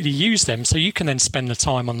 Absolutely use them, so you can then spend the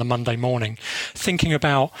time on the Monday morning thinking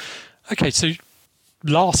about, okay, so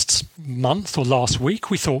last month or last week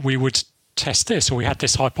we thought we would test this, or we had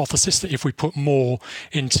this hypothesis that if we put more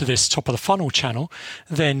into this top of the funnel channel,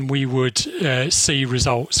 then we would see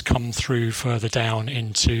results come through further down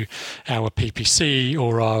into our PPC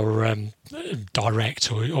or our direct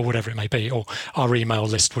or whatever it may be, or our email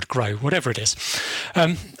list would grow, whatever it is,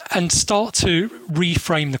 and start to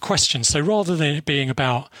reframe the question. So rather than it being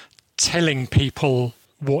about telling people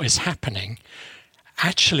what is happening,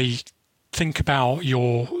 actually think about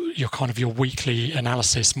your weekly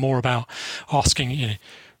analysis more about asking,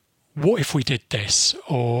 what if we did this,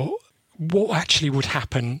 or what actually would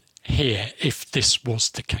happen here if this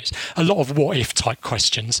was the case. A lot of what if type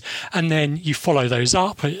questions, and then you follow those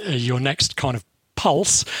up at your next kind of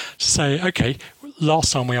pulse to say, okay,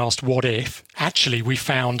 last time we asked what if, actually we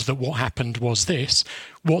found that what happened was this.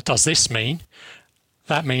 What does this mean?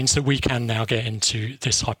 That means that we can now get into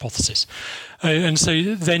this hypothesis. And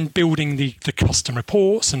so then building the custom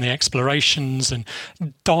reports and the explorations and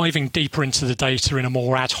diving deeper into the data in a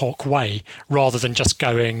more ad hoc way, rather than just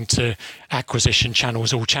going to acquisition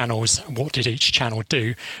channels, all channels, what did each channel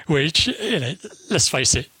do, which, let's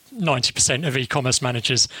face it, 90% of e-commerce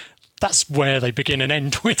managers, that's where they begin and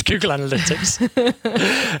end with Google Analytics.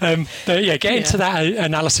 Get into that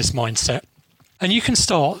analysis mindset. And you can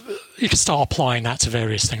start applying that to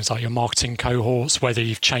various things like your marketing cohorts, whether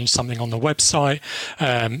you've changed something on the website,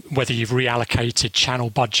 whether you've reallocated channel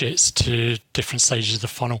budgets to different stages of the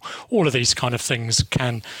funnel. All of these kind of things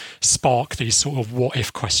can spark these sort of what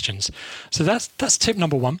if questions. So that's tip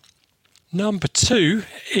number one. Number two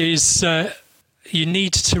is you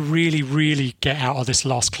need to really, really get out of this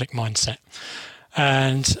last click mindset.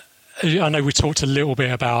 And I know we talked a little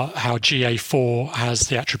bit about how GA4 has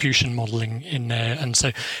the attribution modeling in there, and so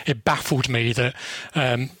it baffled me that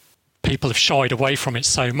people have shied away from it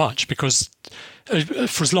so much, because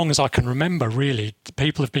for as long as I can remember, really,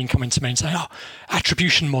 people have been coming to me and saying,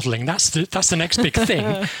 attribution modeling, that's the next big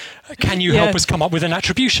thing. Can you help us come up with an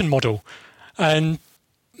attribution model? And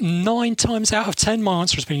 9 times out of 10, my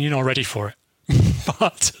answer has been, you're not ready for it.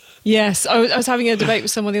 But yes, I was having a debate with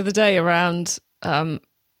someone the other day around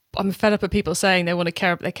I'm fed up of people saying they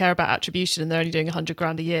care about attribution and they're only doing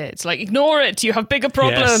 $100,000 a year. It's like, ignore it. You have bigger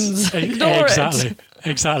problems. Yes, ignore it.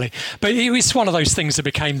 Exactly. But it was one of those things that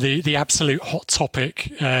became the absolute hot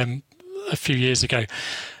topic a few years ago.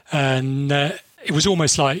 And it was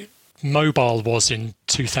almost like mobile was in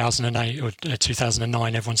 2008 or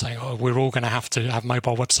 2009. Everyone saying, we're all going to have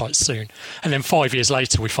mobile websites soon. And then 5 years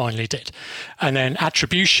later, we finally did. And then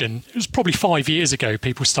attribution, it was probably 5 years ago,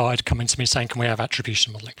 people started coming to me saying, can we have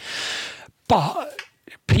attribution modeling? But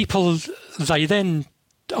people, they then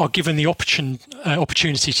are given the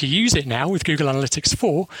opportunity to use it now with Google Analytics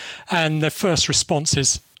 4. And their first response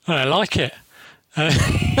is, I like it. And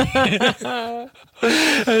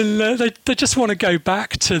they just want to go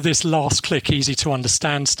back to this last click, easy to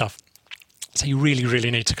understand stuff. So you really,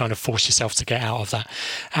 really need to kind of force yourself to get out of that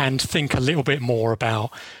and think a little bit more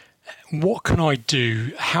about, what can I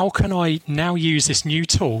do? How can I now use this new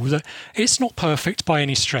tool that it's not perfect by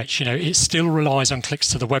any stretch? It still relies on clicks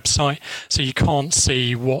to the website, so you can't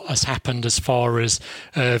see what has happened as far as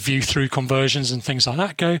view through conversions and things like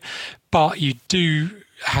that go. But you do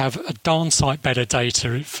have a darn sight better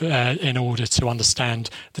data in order to understand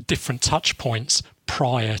the different touch points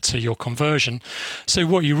prior to your conversion. So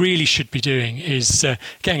what you really should be doing is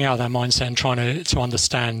getting out of that mindset and trying to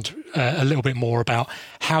understand a little bit more about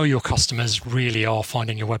how your customers really are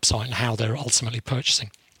finding your website and how they're ultimately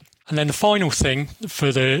purchasing. And then the final thing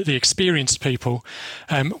for the experienced people,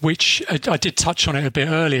 which I did touch on it a bit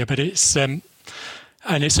earlier, but it's a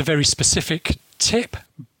very specific tip,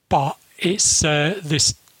 but it's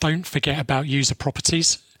this: don't forget about user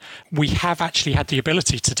properties. We have actually had the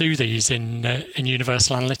ability to do these in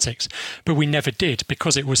Universal Analytics, but we never did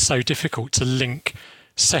because it was so difficult to link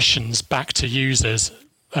sessions back to users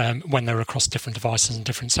when they're across different devices and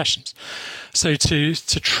different sessions. So to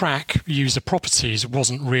track user properties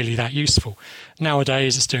wasn't really that useful.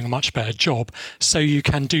 Nowadays, it's doing a much better job. So you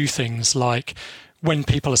can do things like, when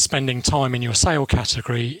people are spending time in your sale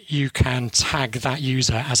category, you can tag that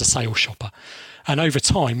user as a sale shopper. And over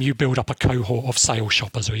time, you build up a cohort of sale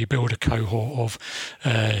shoppers, or you build a cohort of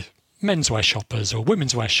menswear shoppers or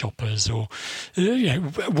women's wear shoppers, or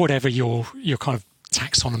whatever your kind of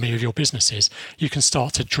taxonomy of your business is. You can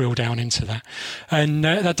start to drill down into that. And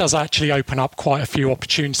that does actually open up quite a few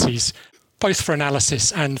opportunities, both for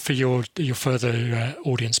analysis and for your further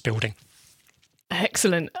audience building.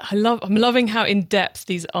 Excellent. I'm loving how in-depth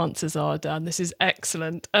these answers are, Dan. This is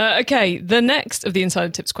excellent. Okay, the next of the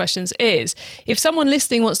Insider Tips questions is, if someone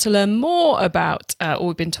listening wants to learn more about what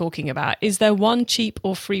we've been talking about, is there one cheap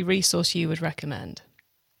or free resource you would recommend?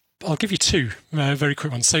 I'll give you two very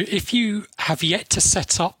quick ones. So if you have yet to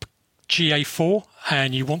set up GA4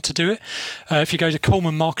 and you want to do it, if you go to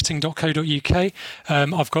colemanmarketing.co.uk,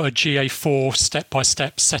 I've got a GA4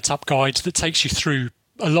 step-by-step setup guide that takes you through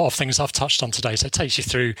a lot of things I've touched on today. So it takes you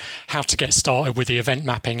through how to get started with the event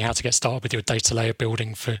mapping, how to get started with your data layer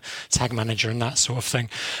building for Tag Manager and that sort of thing.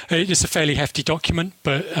 It's a fairly hefty document,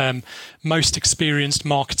 but most experienced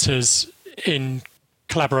marketers, in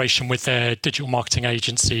collaboration with their digital marketing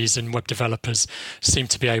agencies and web developers, seem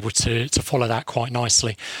to be able to follow that quite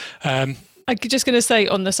nicely. I'm just going to say,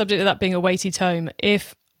 on the subject of that being a weighty tome,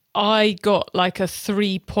 if I got like a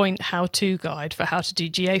 3-point how-to guide for how to do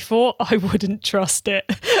GA4, I wouldn't trust it.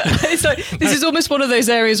 So this is almost one of those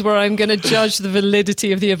areas where I'm going to judge the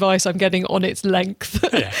validity of the advice I'm getting on its length.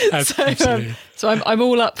 Yeah, absolutely. So I'm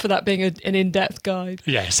all up for that being an in-depth guide.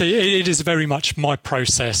 Yeah, so it is very much my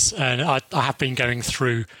process, and I have been going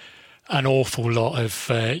through an awful lot of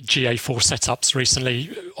GA4 setups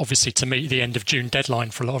recently, obviously to meet the end of June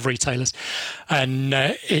deadline for a lot of retailers. And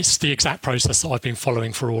it's the exact process that I've been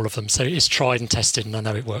following for all of them. So it's tried and tested, and I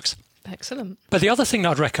know it works. Excellent. But the other thing that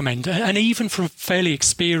I'd recommend, and even for fairly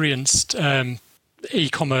experienced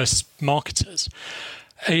e-commerce marketers,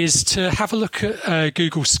 is to have a look at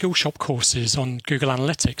Google Skillshop courses on Google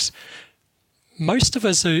Analytics. Most of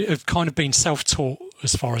us have kind of been self-taught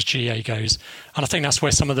as far as GA goes. And I think that's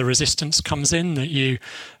where some of the resistance comes in, that you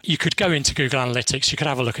could go into Google Analytics, you could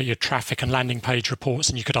have a look at your traffic and landing page reports,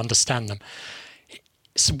 and you could understand them.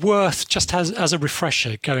 It's worth, just as a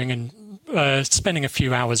refresher, going and spending a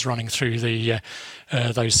few hours running through those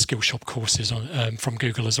Skillshop courses from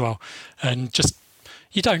Google as well. And just,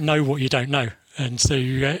 you don't know what you don't know. And so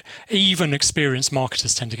even experienced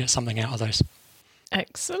marketers tend to get something out of those.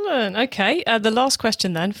 Excellent. Okay, the last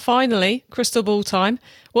question then. Finally, crystal ball time.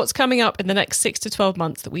 What's coming up in the next 6 to 12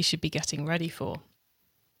 months that we should be getting ready for?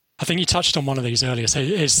 I think you touched on one of these earlier. So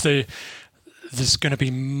there's going to be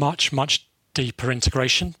much, much deeper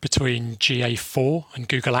integration between GA4 and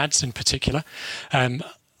Google Ads in particular. I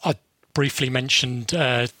briefly mentioned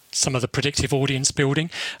some of the predictive audience building.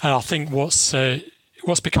 And I think what's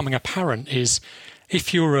becoming apparent is,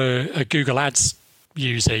 if you're a Google Ads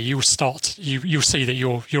user, you'll see that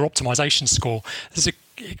your optimization score,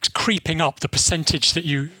 it's creeping up, the percentage that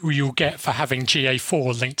you'll get for having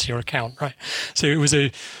GA4 linked to your account, right? So it was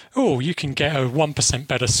you can get a 1%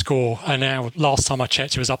 better score, and now last time I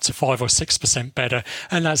checked it was up to 5 or 6% better,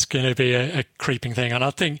 and that's going to be a creeping thing. And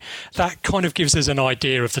I think that kind of gives us an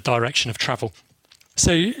idea of the direction of travel.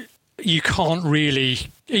 So you can't really,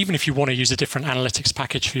 even if you want to use a different analytics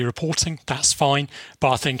package for your reporting, that's fine.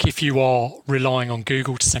 But I think if you are relying on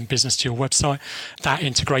Google to send business to your website, that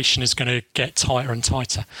integration is going to get tighter and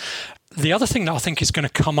tighter. The other thing that I think is going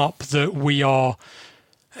to come up that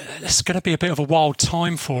it's going to be a bit of a wild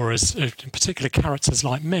time for us, in particular characters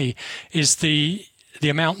like me, is the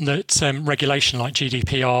amount that regulation like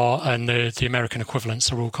GDPR and the American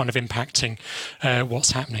equivalents are all kind of impacting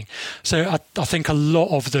what's happening. So I think a lot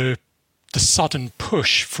of the sudden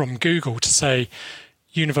push from Google to say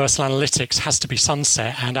Universal Analytics has to be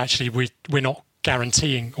sunset, and actually we're not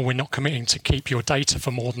guaranteeing, or we're not committing to keep your data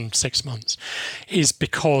for more than 6 months, is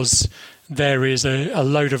because there is a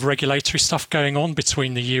load of regulatory stuff going on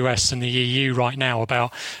between the US and the EU right now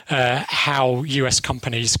about how US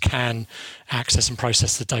companies can access and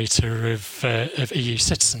process the data of EU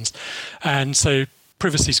citizens. And so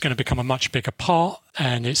privacy is going to become a much bigger part,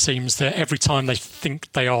 and it seems that every time they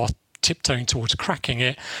think they are tiptoeing towards cracking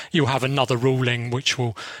it, you'll have another ruling which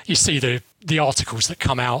you see the articles that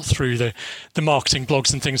come out through the marketing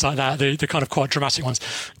blogs and things like that, the kind of quite dramatic ones.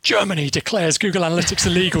 Germany declares Google Analytics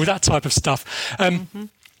illegal, that type of stuff. I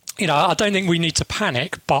don't think we need to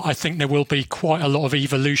panic, but I think there will be quite a lot of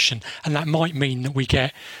evolution, and that might mean that we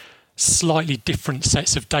get slightly different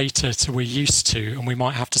sets of data to we're used to, and we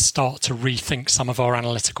might have to start to rethink some of our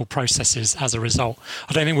analytical processes as a result.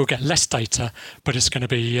 I don't think we'll get less data, but it's going to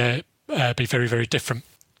be very, very different.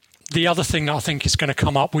 The other thing that I think is going to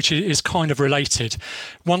come up, which is kind of related,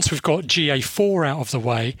 once we've got GA4 out of the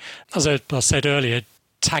way, as I said earlier,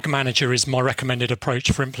 Tag Manager is my recommended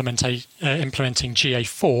approach for implementing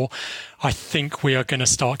GA4. I think we are going to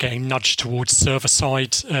start getting nudged towards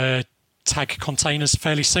server-side tag containers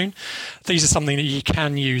fairly soon. These are something that you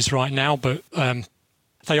can use right now, but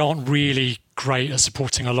they aren't really great at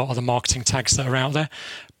supporting a lot of the marketing tags that are out there.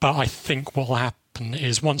 But I think what will happen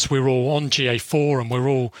is once we're all on GA4 and we're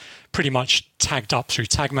all pretty much tagged up through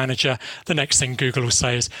Tag Manager, the next thing Google will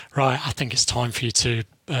say is, right, I think it's time for you to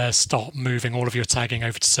start moving all of your tagging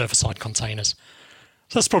over to server-side containers.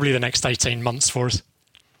 So that's probably the next 18 months for us.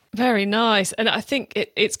 Very nice. And I think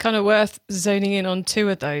it's kind of worth zoning in on two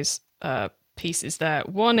of those pieces there.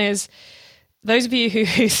 One is those of you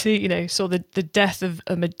who saw the death of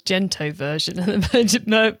a Magento version and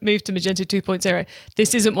then moved to Magento 2.0.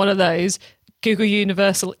 This isn't one of those. Google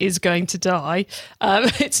Universal is going to die.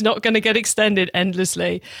 It's not going to get extended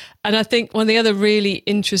endlessly. And I think one of the other really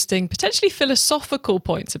interesting, potentially philosophical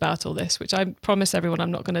points about all this, which I promise everyone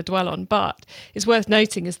I'm not going to dwell on, but is worth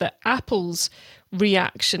noting, is that Apple's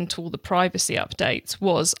reaction to all the privacy updates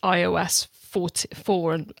was iOS 4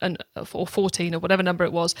 or 14 or whatever number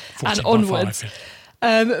it was, and onwards,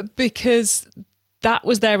 because that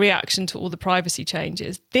was their reaction to all the privacy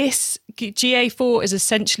changes. This GA4 is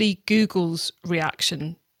essentially Google's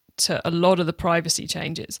reaction to a lot of the privacy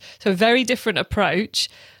changes. So a very different approach,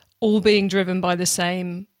 all being driven by the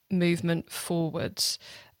same movement forwards.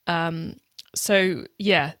 So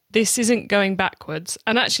yeah, this isn't going backwards.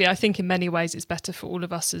 And actually, I think in many ways it's better for all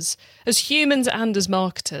of us as humans and as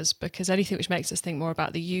marketers, because anything which makes us think more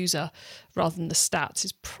about the user rather than the stats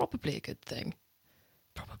is probably a good thing.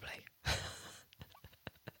 Probably.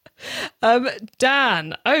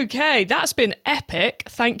 Dan, okay, that's been epic.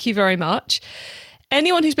 Thank you very much.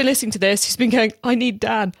 Anyone who's been listening to this who's been going, I need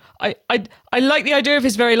Dan. I like the idea of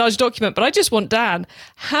his very large document, but I just want Dan.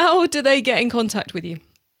 How do they get in contact with you?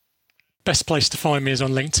 Best place to find me is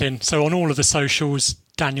on LinkedIn. So on all of the socials,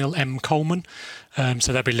 Daniel M. Coleman.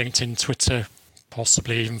 So that'll be LinkedIn, Twitter,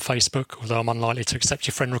 possibly even Facebook, although I'm unlikely to accept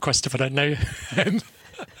your friend request if I don't know him.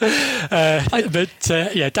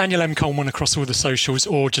 Yeah, Daniel M. Coleman across all the socials,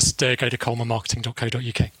 or just go to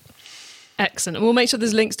colemanmarketing.co.uk. Excellent. And we'll make sure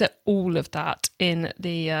there's links to all of that in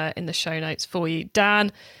the show notes for you.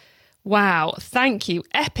 Dan, wow, thank you.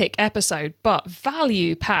 Epic episode, but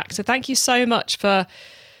value packed. So thank you so much for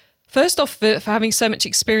having so much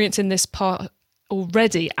experience in this part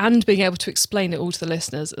already and being able to explain it all to the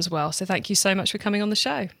listeners as well. So thank you so much for coming on the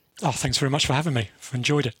show. Oh, thanks very much for having me. I've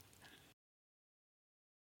enjoyed it.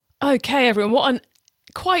 Okay, everyone, what an,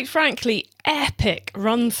 quite frankly, epic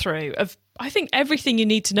run through of, I think, everything you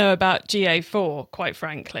need to know about GA4, quite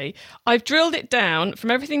frankly. I've drilled it down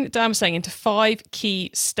from everything that Dan was saying into 5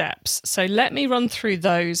 key steps. So let me run through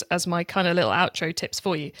those as my kind of little outro tips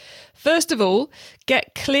for you. First of all,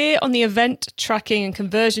 get clear on the event tracking and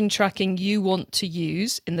conversion tracking you want to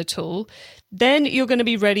use in the tool. Then you're going to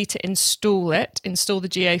be ready to install the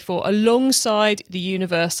GA4 alongside the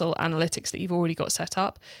Universal Analytics that you've already got set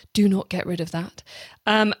up. Do not get rid of that.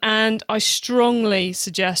 And I strongly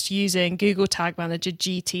suggest using Google Tag Manager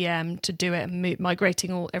GTM to do it and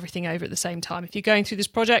migrating everything over at the same time. If you're going through this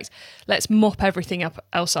project, let's mop everything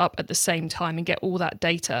else up at the same time and get all that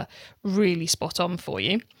data really spot on for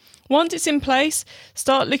you. Once it's in place,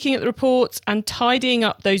 start looking at the reports and tidying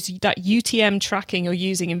up that UTM tracking you're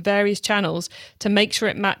using in various channels to make sure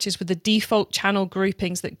it matches with the default channel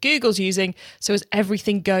groupings that Google's using, so as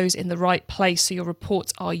everything goes in the right place so your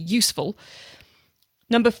reports are useful.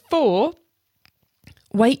 Number 4,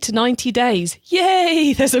 wait 90 days.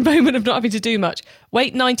 Yay! There's a moment of not having to do much.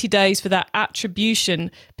 Wait 90 days for that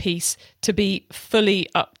attribution piece to be fully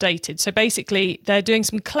updated. So basically, they're doing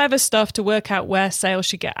some clever stuff to work out where sales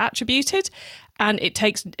should get attributed. And it's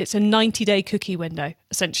a 90-day cookie window,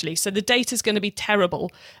 essentially. So the data's going to be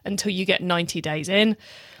terrible until you get 90 days in.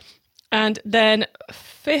 And then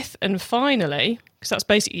 5th and finally, because that's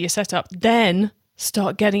basically your setup, then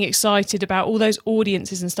start getting excited about all those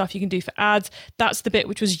audiences and stuff you can do for ads. That's the bit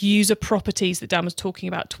which was user properties that Dan was talking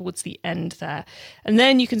about towards the end there. And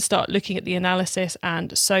then you can start looking at the analysis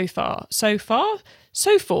and so forth.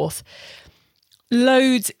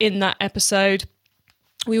 Loads in that episode.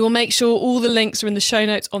 We will make sure all the links are in the show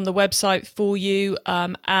notes on the website for you,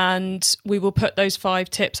 and we will put those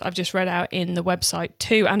 5 tips I've just read out in the website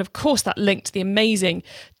too. And of course, that link to the amazing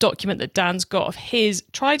document that Dan's got of his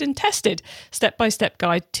tried and tested step-by-step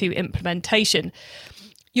guide to implementation.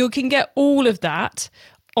 You can get all of that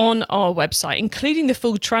on our website, including the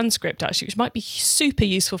full transcript, actually, which might be super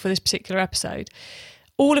useful for this particular episode.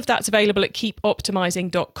 All of that's available at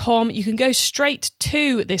keepoptimizing.com. You can go straight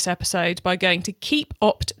to this episode by going to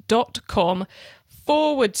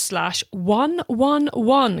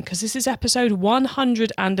keepopt.com/111, because this is episode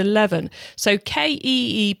 111. So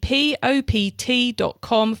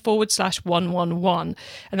keepopt.com/111.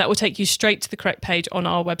 And that will take you straight to the correct page on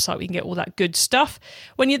our website. We can get all that good stuff.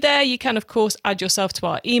 When you're there, you can, of course, add yourself to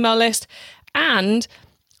our email list. And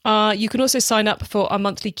you can also sign up for our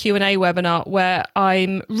monthly Q&A webinar, where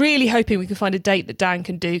I'm really hoping we can find a date that Dan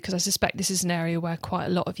can do, because I suspect this is an area where quite a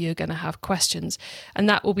lot of you are going to have questions. And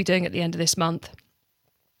that we'll be doing at the end of this month.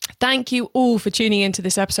 Thank you all for tuning into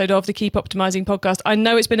this episode of the Keep Optimizing podcast. I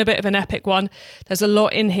know it's been a bit of an epic one. There's a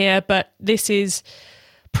lot in here, but this is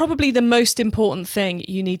probably the most important thing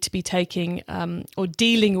you need to be taking or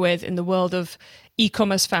dealing with in the world of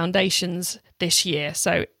e-commerce foundations this year.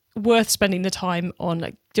 So worth spending the time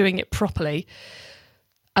on doing it properly,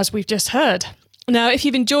 as we've just heard. Now, if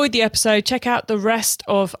you've enjoyed the episode, check out the rest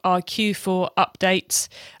of our Q4 updates,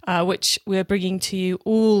 which we're bringing to you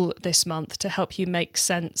all this month to help you make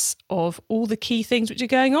sense of all the key things which are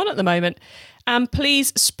going on at the moment. And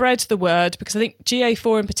please spread the word, because I think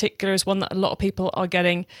GA4 in particular is one that a lot of people are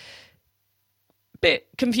getting bit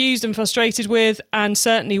confused and frustrated with, and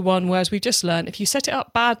certainly one where, as we've just learned, if you set it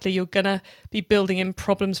up badly, you're going to be building in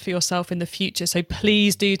problems for yourself in the future. So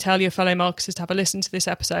please do tell your fellow marketers to have a listen to this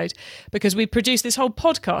episode, because we produced this whole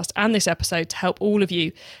podcast and this episode to help all of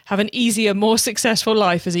you have an easier, more successful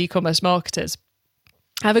life as e-commerce marketers.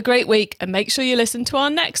 Have a great week, and make sure you listen to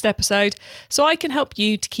our next episode so I can help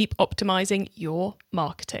you to keep optimizing your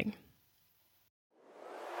marketing.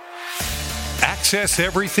 Access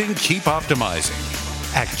everything Keep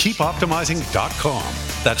Optimizing at keepoptimizing.com.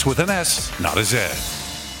 That's with an S, not a Z.